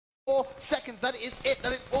seconds. That is it.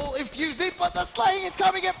 That is all infused in, but the slaying is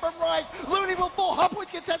coming in from Rise. Looney will fall.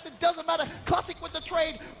 Hardpoint's contested. Doesn't matter. Classic with the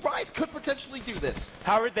trade. Rise could potentially do this.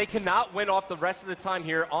 Howard, they cannot win off the rest of the time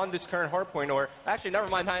here on this current hardpoint, or actually, never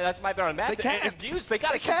mind. That's my bet on Matt. They can. Infused. They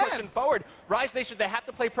got to keep pushing forward. Rise Nation, they have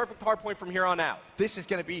to play perfect hardpoint from here on out. This is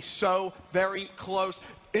going to be so very close.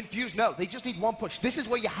 Infused, no, they just need one push. This is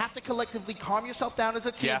where you have to collectively calm yourself down as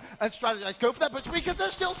a team and strategize. Go for that push because they're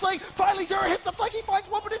still slaying. Finally, Zero hits the flag. He finds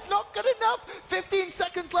one, but it's not good enough. 15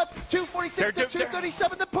 seconds left. 246 to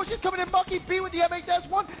 237. The push is coming in. Monkey B with the M8. There's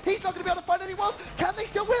one. He's not going to be able to find anyone else. Can they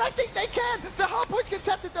still win? I think they can. The hardpoint's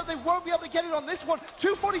contested, though. They won't be able to get it on this one.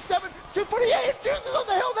 247